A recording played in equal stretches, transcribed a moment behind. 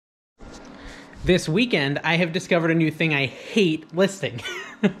this weekend, I have discovered a new thing I hate listing.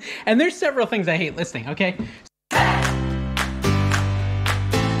 And there's several things I hate listing, okay?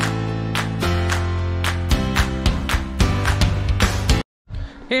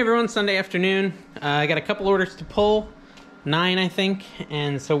 Hey everyone, Sunday afternoon. I got a couple orders to pull, 9 I think,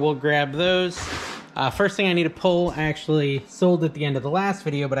 and so we'll grab those. First thing I need to pull, I actually sold at the end of the last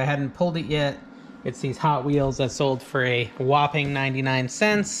video, but I hadn't pulled it yet. It's these Hot Wheels that sold for a whopping 99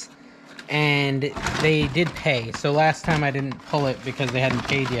 cents, and they did pay. So last time I didn't pull it because they hadn't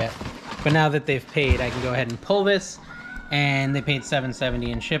paid yet, but now that they've paid, I can go ahead and pull this, and they paid $7.70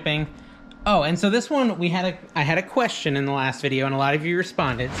 in shipping. Oh, and so this one, I had a question in the last video, and a lot of you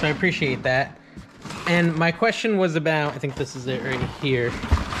responded, so I appreciate that. And my question was about, I think this is it right here.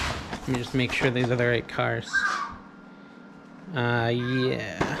 Let me just make sure these are the right cars.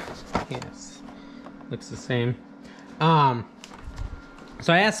 Yeah. Yes. Looks the same.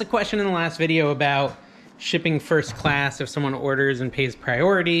 So I asked a question in the last video about shipping first class if someone orders and pays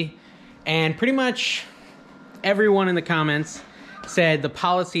priority. And pretty much everyone in the comments said the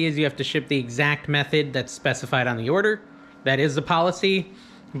policy is you have to ship the exact method that's specified on the order. That is the policy.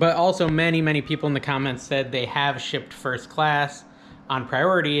 But also many people in the comments said they have shipped first class on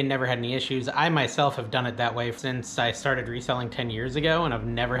priority and never had any issues. I myself have done it that way since I started reselling 10 years ago, and I've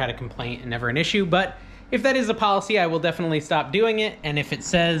never had a complaint and never an issue. But if that is a policy, I will definitely stop doing it. And if it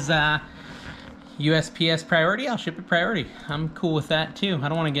says USPS priority, I'll ship it priority. I'm cool with that too. I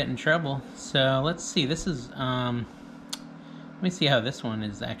don't want to get in trouble. So let's see, this is, let me see how this one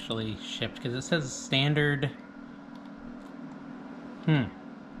is actually shipped, because it says standard.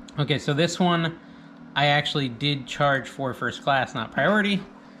 Okay, so this one, I actually did charge for first class, not priority.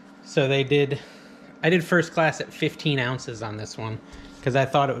 So I did first class at 15 ounces on this one, because I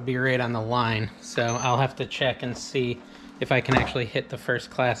thought it would be right on the line. So I'll have to check and see if I can actually hit the first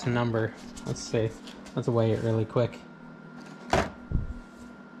class number. Let's see. Let's weigh it really quick.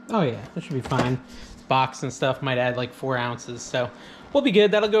 Oh yeah, that should be fine. Box and stuff might add like 4 ounces, so we'll be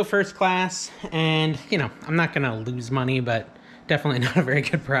good. That'll go first class, and you know, I'm not gonna lose money, but definitely not a very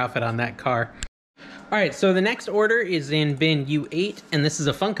good profit on that car. All right, so the next order is in bin U8, and this is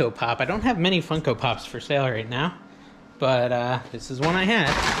a Funko Pop. I don't have many Funko Pops for sale right now, but this is one I had.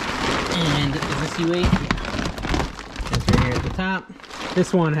 And is this U8? Yeah. It's right here at the top.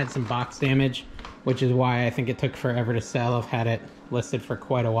 This one had some box damage, which is why I think it took forever to sell. I've had it listed for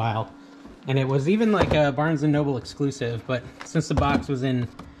quite a while. And it was even like a Barnes & Noble exclusive, but since the box was in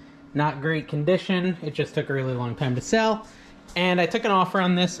not great condition, it just took a really long time to sell. And I took an offer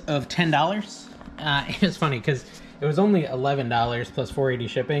on this of $10. It was funny because it was only $11 plus $4.80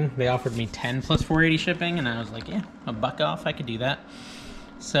 shipping. They offered me $10 plus $4.80 shipping, and I was like, yeah, a buck off, I could do that.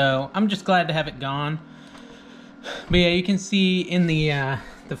 So I'm just glad to have it gone. But yeah, you can see in the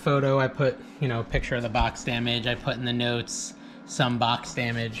photo I put, you know, a picture of the box damage. I put in the notes some box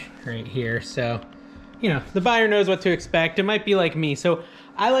damage right here. So, you know, the buyer knows what to expect. It might be like me. So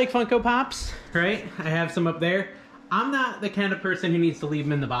I like Funko Pops, right? I have some up there. I'm not the kind of person who needs to leave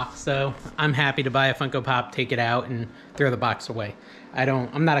them in the box, so I'm happy to buy a Funko Pop, take it out, and throw the box away.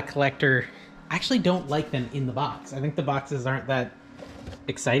 I'm not a collector. I actually don't like them in the box. I think the boxes aren't that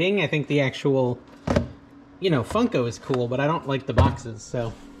exciting. I think the actual, you know, Funko is cool, but I don't like the boxes.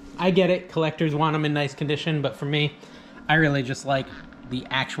 So I get it. Collectors want them in nice condition, but for me, I really just like the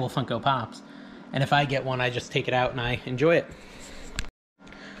actual Funko Pops. And if I get one, I just take it out and I enjoy it.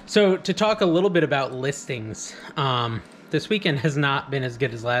 So to talk a little bit about listings, this weekend has not been as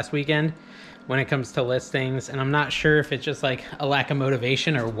good as last weekend when it comes to listings, and I'm not sure if it's just like a lack of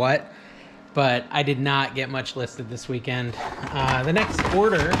motivation or what, but I did not get much listed this weekend. The next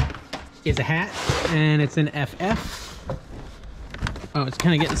order is a hat, and it's an FF. Oh, it's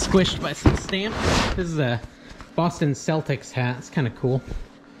kind of getting squished by some stamps. This is a Boston Celtics hat. It's kind of cool.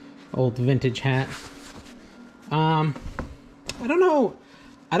 Old vintage hat. I don't know.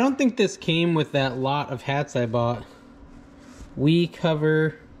 I don't think this came with that lot of hats I bought. We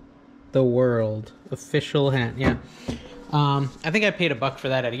Cover the World. Official hat, yeah. I think I paid $1 for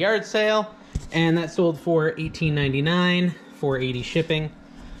that at a yard sale, and that sold for $18.99, $4.80 shipping.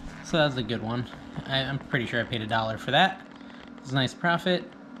 So that was a good one. I'm pretty sure I paid $1 for that. It's a nice profit.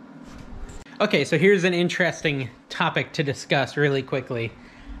 Okay, so here's an interesting topic to discuss really quickly.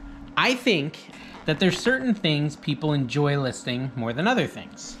 I think that there's certain things people enjoy listing more than other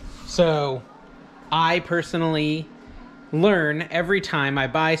things. So I personally learn every time I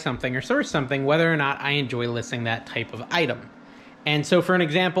buy something or source something whether or not I enjoy listing that type of item. And so for an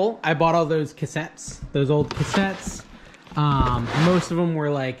example, I bought all those cassettes, those old cassettes. Most of them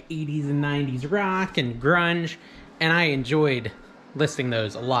were like 80s and 90s rock and grunge, and I enjoyed listing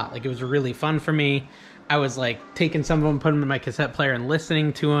those a lot. Like, it was really fun for me. I was like taking some of them, putting them in my cassette player and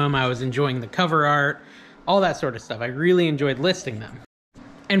listening to them. I was enjoying the cover art, all that sort of stuff. I really enjoyed listing them.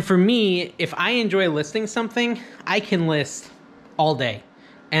 And for me, if I enjoy listing something, I can list all day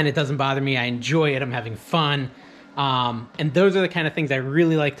and it doesn't bother me. I enjoy it. I'm having fun. And those are the kind of things I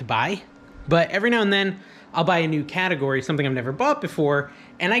really like to buy. But every now and then I'll buy a new category, something I've never bought before,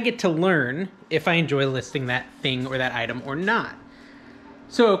 and I get to learn if I enjoy listing that thing or that item or not.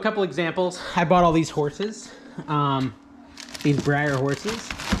 So a couple examples. I bought all these horses, these Breyer horses.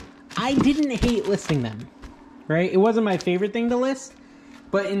 I didn't hate listing them, right? It wasn't my favorite thing to list,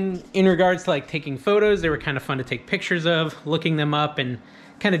 but in regards to like taking photos, they were kind of fun to take pictures of. Looking them up and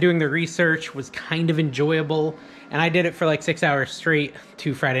kind of doing the research was kind of enjoyable. And I did it for like 6 hours straight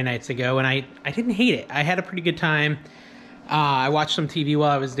 2 Friday nights ago, and I didn't hate it. I had a pretty good time. I watched some TV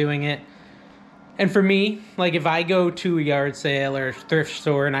while I was doing it. And for me, like if I go to a yard sale or thrift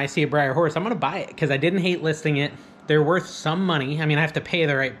store and I see a Breyer horse, I'm going to buy it because I didn't hate listing it. They're worth some money. I mean, I have to pay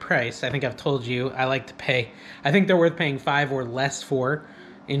the right price. I think I've told you I like to pay. I think they're worth paying $5 or less for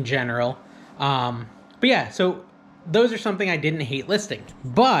in general. But yeah, so those are something I didn't hate listing.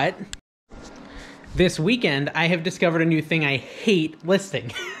 But this weekend, I have discovered a new thing I hate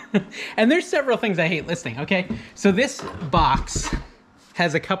listing. And there's several things I hate listing, okay? So this box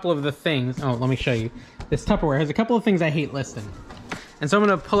has a couple of the things. Oh, let me show you. This Tupperware has a couple of things I hate listing. And so I'm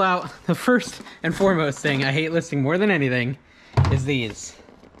going to pull out the first and foremost thing I hate listing more than anything is these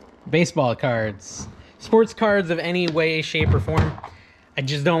baseball cards. Sports cards of any way, shape, or form. I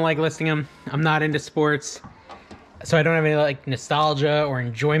just don't like listing them. I'm not into sports. So I don't have any like nostalgia or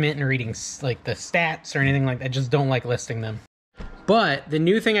enjoyment in reading like the stats or anything like that. I just don't like listing them. But the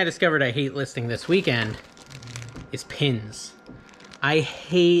new thing I discovered I hate listing this weekend is pins. I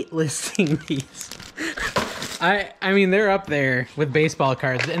hate listing these. I mean, they're up there with baseball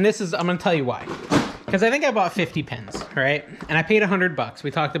cards. And this is, I'm going to tell you why. Because I think I bought 50 pins, right? And I paid $100. We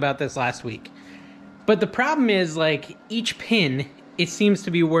talked about this last week. But the problem is, like, each pin, it seems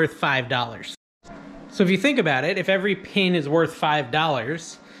to be worth $5. So if you think about it, if every pin is worth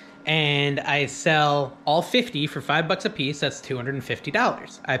 $5 and I sell all 50 for $5 a piece, that's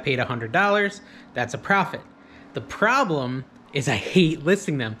 $250. I paid $100. That's a profit. The problem is I hate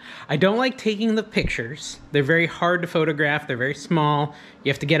listing them. I don't like taking the pictures. They're very hard to photograph. They're very small.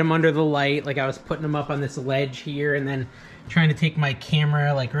 You have to get them under the light. Like I was putting them up on this ledge here and then trying to take my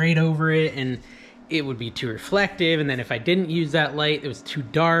camera like right over it, and it would be too reflective. And then if I didn't use that light, it was too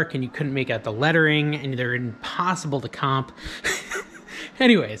dark and you couldn't make out the lettering and they're impossible to comp.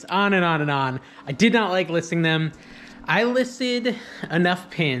 Anyways, on and on and on. I did not like listing them. I listed enough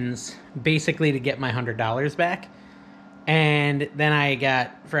pins basically to get my $100 back. And then I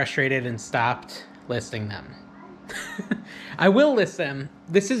got frustrated and stopped listing them. I will list them.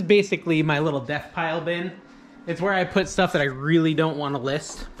 This is basically my little death pile bin. It's where I put stuff that I really don't want to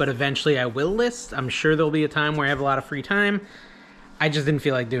list, but eventually I will list. I'm sure there'll be a time where I have a lot of free time. I just didn't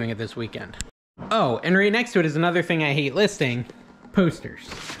feel like doing it this weekend. Oh, and right next to it is another thing I hate listing, posters.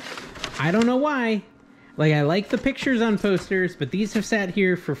 I don't know why. Like, I like the pictures on posters, but these have sat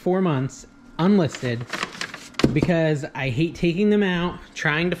here for 4 months, unlisted, because I hate taking them out,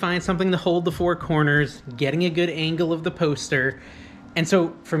 trying to find something to hold the 4 corners, getting a good angle of the poster. And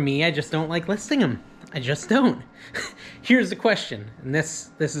so for me, I just don't like listing them. I just don't. Here's the question, and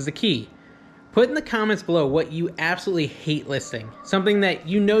this is the key. Put in the comments below what you absolutely hate listing. Something that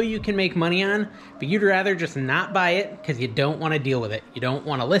you know you can make money on, but you'd rather just not buy it because you don't want to deal with it. You don't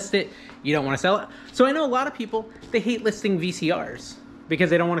want to list it. You don't want to sell it. So I know a lot of people, they hate listing VCRs because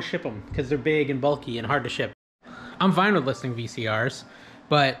they don't want to ship them because they're big and bulky and hard to ship. I'm fine with listing VCRs,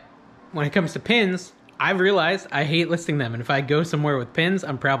 but when it comes to pins, I've realized I hate listing them. And if I go somewhere with pins,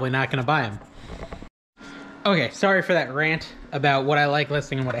 I'm probably not going to buy them. Okay, sorry for that rant about what I like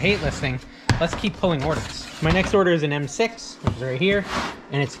listing and what I hate listing. Let's keep pulling orders. My next order is an M6, which is right here,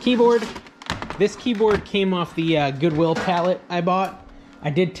 and it's a keyboard. This keyboard came off the Goodwill pallet I bought. I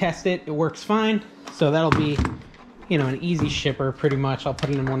did test it. It works fine, so that'll be, you know, an easy shipper pretty much. I'll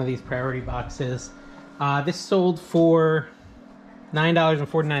put it in one of these priority boxes. This sold for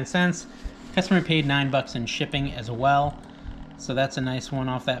 $9.49. Customer paid $9 in shipping as well, so that's a nice one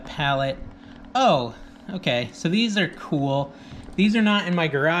off that pallet. Oh, okay, so these are cool. These are not in my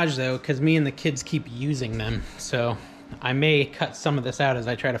garage though, because me and the kids keep using them. So I may cut some of this out as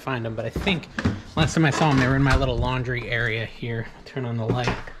I try to find them, but I think last time I saw them, they were in my little laundry area here. Turn on the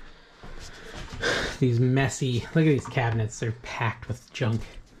light. These messy, look at these cabinets. They're packed with junk.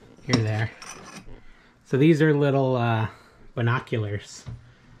 Here they are. So these are little binoculars.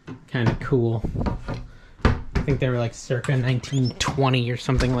 Kind of cool. I think they were like circa 1920 or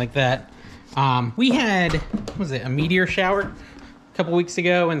something like that. We had, what was it, a meteor shower a couple weeks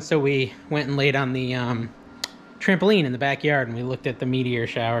ago, and so we went and laid on the trampoline in the backyard, and we looked at the meteor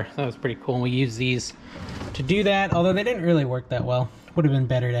shower. That was pretty cool. We used these to do that, although they didn't really work that well. Would have been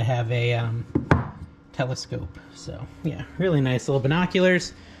better to have a telescope. So yeah, really nice little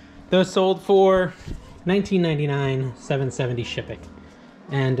binoculars. Those sold for $19.99, $7.70 shipping.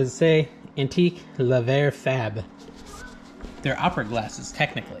 And does it say Antique La Verre Fab? They're opera glasses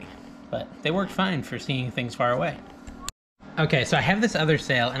technically, but they work fine for seeing things far away. Okay, so I have this other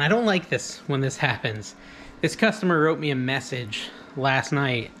sale, and I don't like this when this happens. This customer wrote me a message last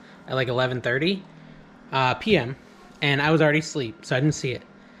night at like 11:30 p.m. and I was already asleep, so I didn't see it.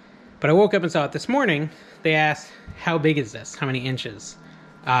 But I woke up and saw it this morning. They asked, how big is this? How many inches?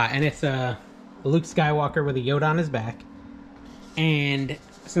 And it's a Luke Skywalker with a Yoda on his back. And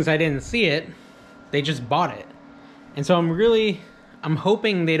since I didn't see it, they just bought it. And so I'm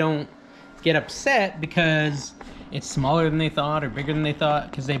hoping they don't get upset because it's smaller than they thought or bigger than they thought,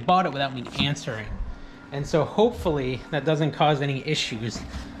 because they bought it without me answering. And so hopefully that doesn't cause any issues.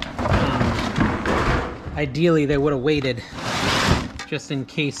 Ideally, they would have waited just in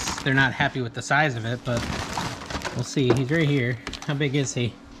case they're not happy with the size of it, but we'll see. He's right here. How big is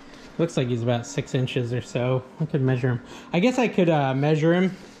he? Looks like he's about 6 inches or so. I could measure him. I guess I could measure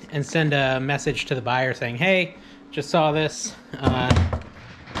him and send a message to the buyer saying, hey, just saw this.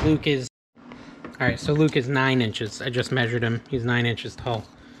 Luke is... Alright, so Luke is 9 inches. I just measured him. He's 9 inches tall.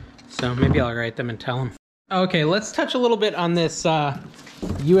 So maybe I'll write them and tell him. Okay, let's touch a little bit on this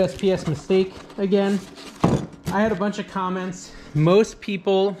USPS mistake again. I had a bunch of comments. Most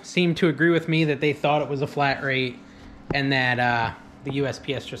people seem to agree with me that they thought it was a flat rate and that the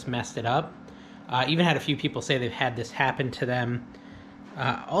USPS just messed it up. Even had a few people say they've had this happen to them.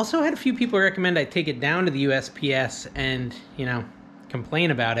 Also had a few people recommend I take it down to the USPS and, you know,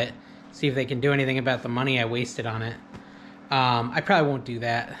 complain about it. See if they can do anything about the money I wasted on it. I probably won't do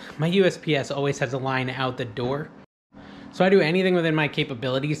that. My USPS always has a line out the door. So I do anything within my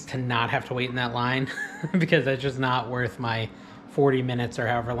capabilities to not have to wait in that line because that's just not worth my 40 minutes or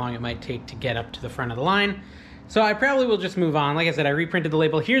however long it might take to get up to the front of the line. So I probably will just move on. Like I said, I reprinted the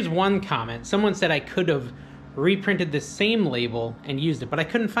label. Here's one comment. Someone said I could have reprinted the same label and used it, but I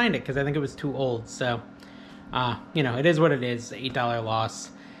couldn't find it because I think it was too old. So, you know, it is what it is, $8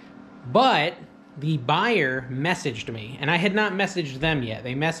 loss. But the buyer messaged me, and I had not messaged them yet.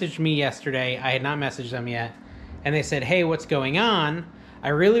 They messaged me yesterday. I had not messaged them yet. And they said, hey, what's going on? I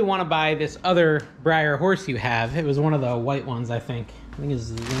really want to buy this other Breyer horse you have. It was one of the white ones, I think. I think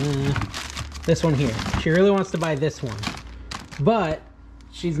it's this one here. She really wants to buy this one. But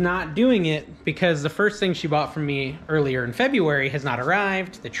she's not doing it because the first thing she bought from me earlier in February has not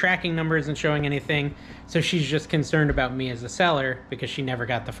arrived. The tracking number isn't showing anything. So she's just concerned about me as a seller because she never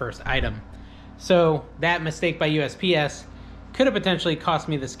got the first item. So that mistake by USPS could have potentially cost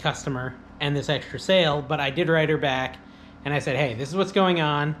me this customer and this extra sale, but I did write her back and I said, hey, this is what's going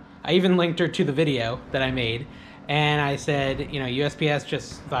on. I even linked her to the video that I made. And I said, you know, USPS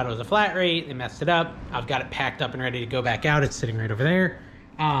just thought it was a flat rate. They messed it up. I've got it packed up and ready to go back out. It's sitting right over there.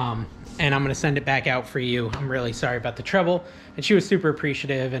 And I'm going to send it back out for you. I'm really sorry about the trouble. And she was super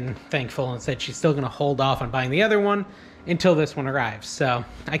appreciative and thankful and said she's still going to hold off on buying the other one until this one arrives. So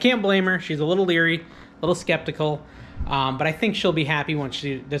I can't blame her. She's a little leery, a little skeptical. But I think she'll be happy once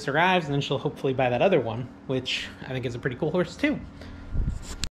this arrives, and then she'll hopefully buy that other one, which I think is a pretty cool horse too.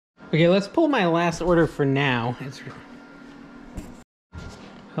 Okay, let's pull my last order for now.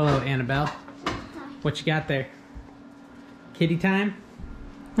 Hello, Annabelle. Hi. What you got there? Kitty time?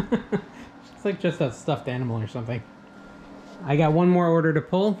 It's like just a stuffed animal or something. I got one more order to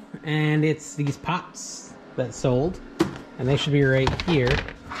pull, and it's these pots that sold, and they should be right here.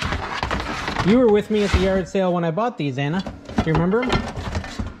 You were with me at the yard sale when I bought these, Anna. Do you remember them?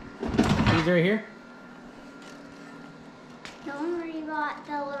 These right here? The one where you got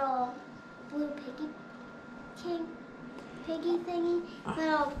the little blue piggy thingy,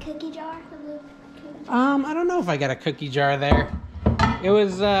 little cookie jar, the blue cookie jar. I don't know if I got a cookie jar there. It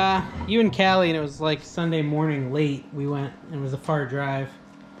was you and Callie, and it was like Sunday morning late. We went, and it was a far drive.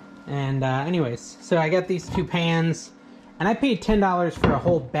 And anyways, so I got these two pans. And I paid $10 for a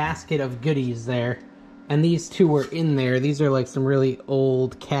whole basket of goodies there. And these two were in there. These are like some really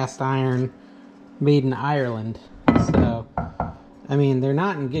old cast iron made in Ireland. So, I mean, they're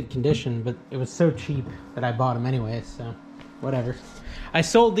not in good condition, but it was so cheap that I bought them anyway, so whatever. I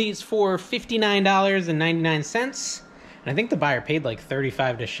sold these for $59.99. And I think the buyer paid like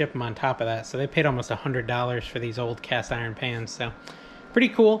 $35 to ship them on top of that. So they paid almost $100 for these old cast iron pans. So pretty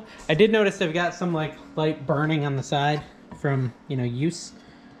cool. I did notice they've got some like light burning on the side from, you know, use,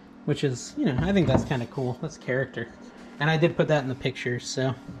 which is, you know, I think that's kind of cool. That's character. And I did put that in the pictures,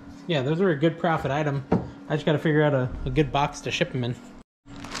 so yeah, those are a good profit item. I just got to figure out a good box to ship them in.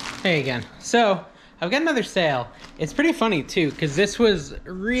 Hey again. So I've got another sale. It's pretty funny too, because this was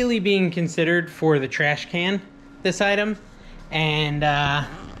really being considered for the trash can, this item, and I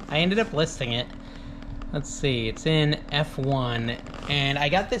ended up listing it. Let's see, it's in F1, and I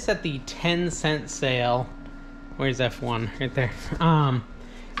got this at the 10-cent sale. Where's F1? Right there.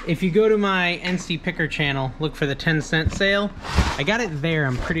 If you go to my NC Picker channel, look for the 10-cent sale. I got it there,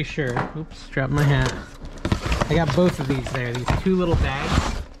 I'm pretty sure. Oops, dropped my hat. I got both of these there, these two little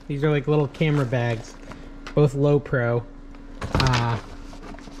bags. These are like little camera bags, both low pro.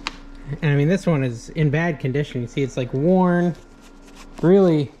 And I mean, this one is in bad condition. You see it's like worn,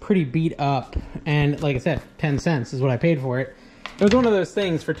 really pretty beat up. And like I said, 10 cents is what I paid for it. It was one of those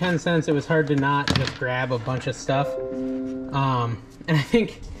things, for 10 cents, it was hard to not just grab a bunch of stuff. And I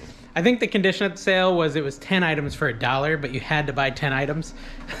think the condition at the sale was it was 10 items for $1, but you had to buy 10 items.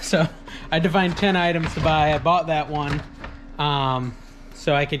 So I had to find 10 items to buy. I bought that one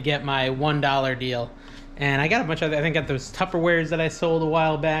so I could get my $1 deal. And I got a bunch of, I think I got those Tupperwares that I sold a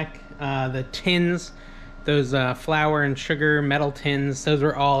while back. The tins, those flour and sugar metal tins, those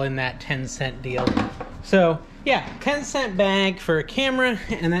were all in that 10-cent deal. So yeah, 10-cent bag for a camera,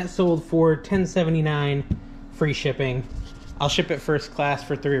 and that sold for $10.79 free shipping. I'll ship it first class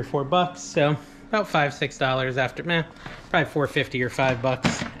for $3 or $4, so about $5-6 after, probably $4.50 or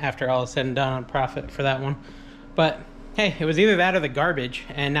 $5 after all is said and done on profit for that one. But hey, it was either that or the garbage,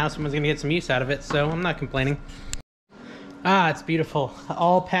 and now someone's gonna get some use out of it, so I'm not complaining. Ah, it's beautiful.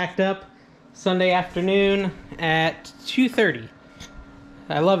 All packed up Sunday afternoon at 2:30.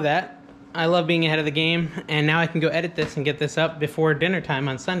 I love that. I love being ahead of the game, and now I can go edit this and get this up before dinner time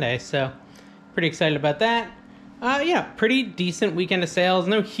on Sunday, so pretty excited about that. Yeah, pretty decent weekend of sales.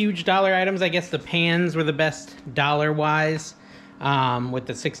 No huge dollar items. I guess the pans were the best dollar-wise with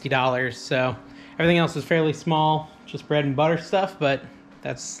the $60, so everything else was fairly small, just bread and butter stuff, but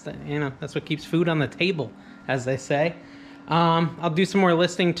that's, you know, that's what keeps food on the table, as they say. I'll do some more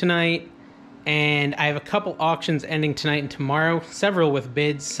listing tonight, and I have a couple auctions ending tonight and tomorrow, several with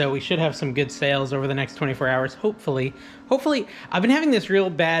bids, so we should have some good sales over the next 24 hours, hopefully. Hopefully, I've been having this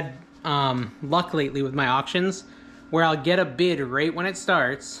real bad luck lately with my auctions, where I'll get a bid right when it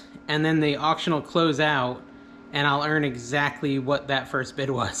starts, and then the auction will close out, and I'll earn exactly what that first bid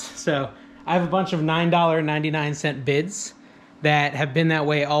was. So I have a bunch of $9.99 bids that have been that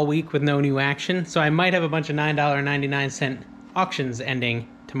way all week with no new action. So I might have a bunch of $9.99 auctions ending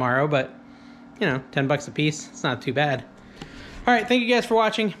tomorrow, but you know, 10 bucks a piece, it's not too bad. All right, thank you guys for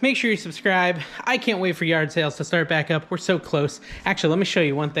watching. Make sure you subscribe. I can't wait for yard sales to start back up. We're so close. Actually, let me show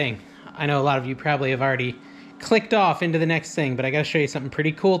you one thing. I know a lot of you probably have already clicked off into the next thing, but I gotta show you something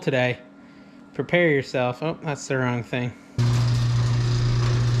pretty cool today. Prepare yourself. Oh, that's the wrong thing.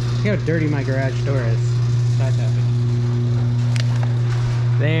 Look how dirty my garage door is. Side tapping.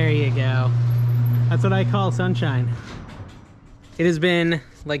 There you go. That's what I call sunshine. It has been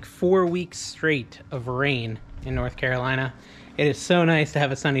like 4 weeks straight of rain in North Carolina. It is so nice to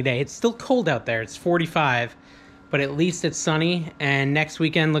have a sunny day. It's still cold out there. It's 45, but at least it's sunny. And next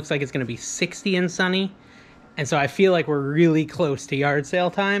weekend looks like it's going to be 60 and sunny. And so I feel like we're really close to yard sale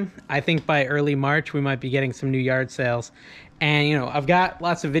time. I think by early March, we might be getting some new yard sales. And, you know, I've got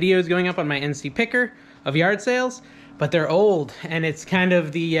lots of videos going up on my NC Picker of yard sales, but they're old. And it's kind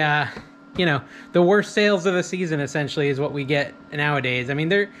of the, you know, the worst sales of the season, essentially, is what we get nowadays. I mean,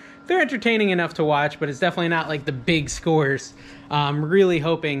 they're entertaining enough to watch, but it's definitely not like the big scores. I'm really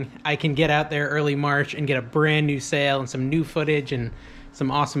hoping I can get out there early March and get a brand new sale and some new footage and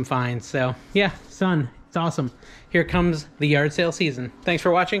some awesome finds. So, yeah, son. It's awesome. Here comes the yard sale season. Thanks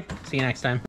for watching. See you next time.